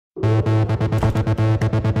Hi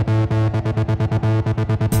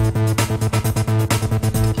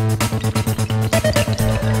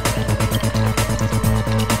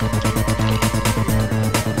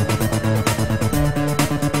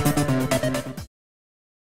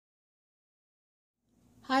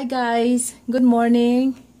guys, good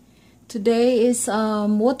morning. Today is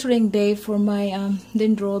watering day for my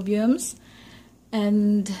dendrobiums,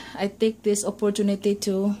 and I take this opportunity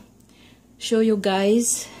to show you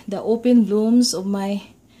guys the open blooms of my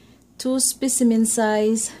two specimen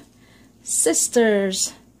size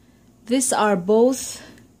sisters. These are both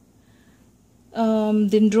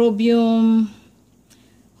Dendrobium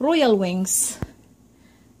royal wings.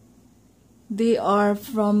 They are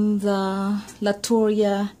from the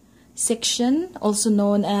Latoria section, also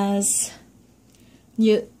known as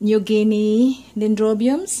New Guinea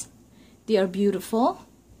dendrobiums. They are beautiful.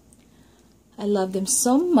 I love them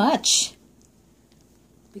so much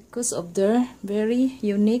because of their very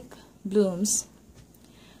unique blooms.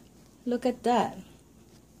 Look at that.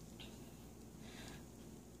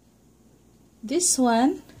 This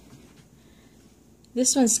one's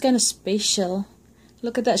kind of special.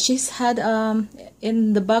 Look at that. She's had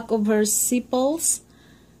in the back of her sepals,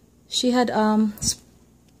 she had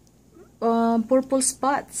purple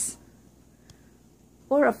spots,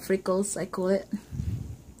 or freckles, I call it.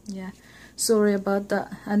 Yeah, sorry about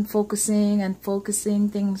that. Unfocusing,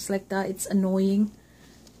 things like that. It's annoying,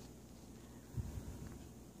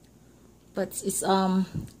 but it's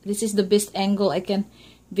this is the best angle I can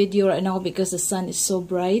video right now because the sun is so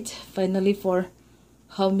bright. Finally, for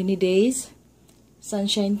how many days?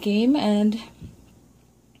 Sunshine came, and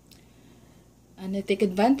I take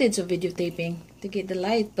advantage of videotaping to get the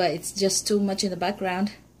light, but it's just too much in the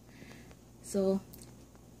background. So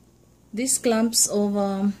these clumps of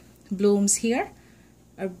blooms here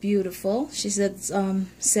are beautiful. She said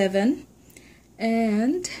 7,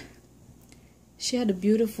 and she had a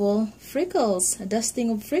beautiful freckles, a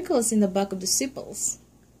dusting of freckles in the back of the sepals.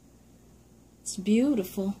 It's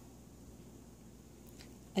beautiful.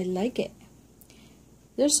 I like it.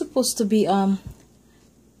 They're supposed to be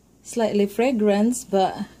slightly fragrant,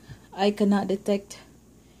 but I cannot detect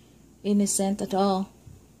any scent at all.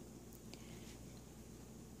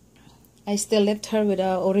 I still left her with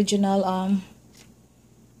the original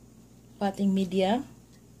potting media.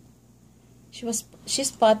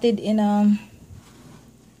 She's potted in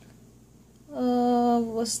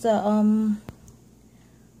what's the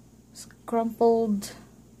crumpled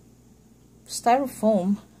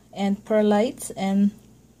styrofoam and perlite, and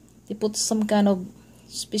they put some kind of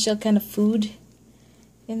special kind of food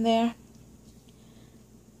in there.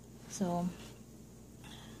 So,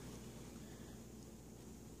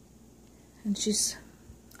 and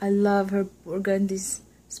I love her burgundy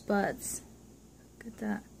spots. Look at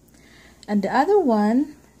that. And the other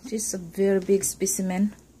one, she's a very big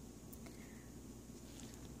specimen.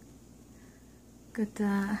 Look at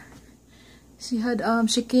that. She had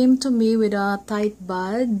she came to me with tight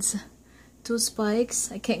buds, 2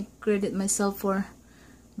 spikes. I can't credit myself for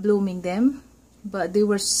blooming them, but they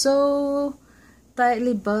were so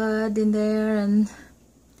tightly bud in there, and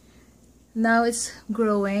now it's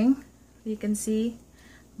growing, you can see.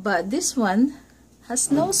 But this one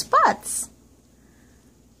has no spots.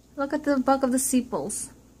 Look at the back of the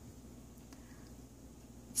sepals.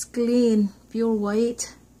 It's clean, pure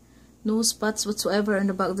white. No spots whatsoever in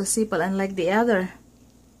the back of the sepal, unlike the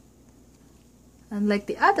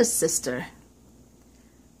other sister.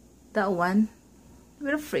 That one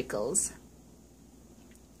with freckles.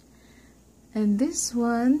 And this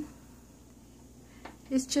one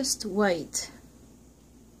is just white.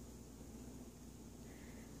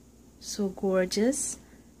 So gorgeous.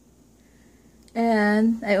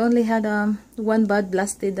 And I only had one bud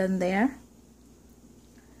blasted on there,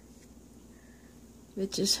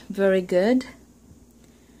 which is very good.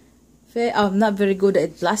 Not very good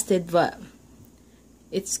at blasted, but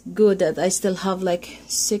it's good that I still have like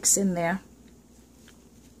 6 in there.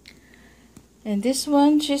 And this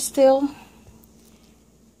one, she's still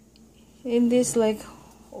in this like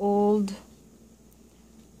old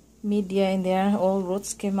media in there. All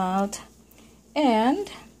roots came out,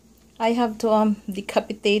 and I have to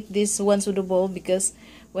decapitate these ones with the bulb, because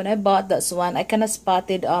when I bought this one, I kind of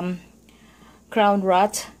spotted crown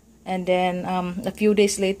rot, and then a few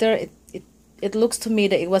days later it looks to me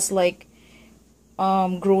that it was like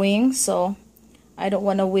growing, so I don't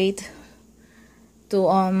want to wait to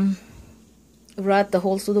rot the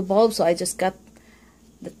holes to the bulb, so I just got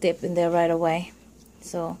the tip in there right away,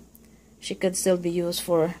 so she could still be used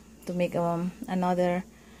to make another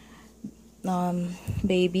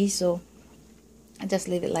baby. So I just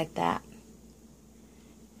leave it like that.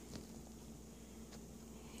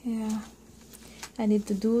 Yeah, I need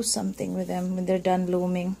to do something with them when they're done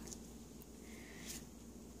blooming.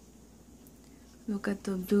 Look at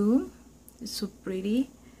the bloom. It's so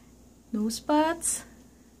pretty. No spots.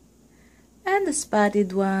 And the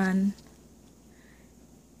spotted one.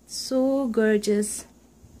 So gorgeous.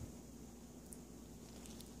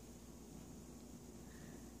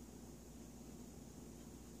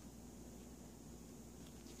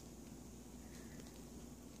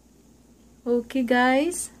 Okay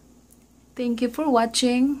guys, thank you for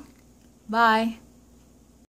watching. Bye.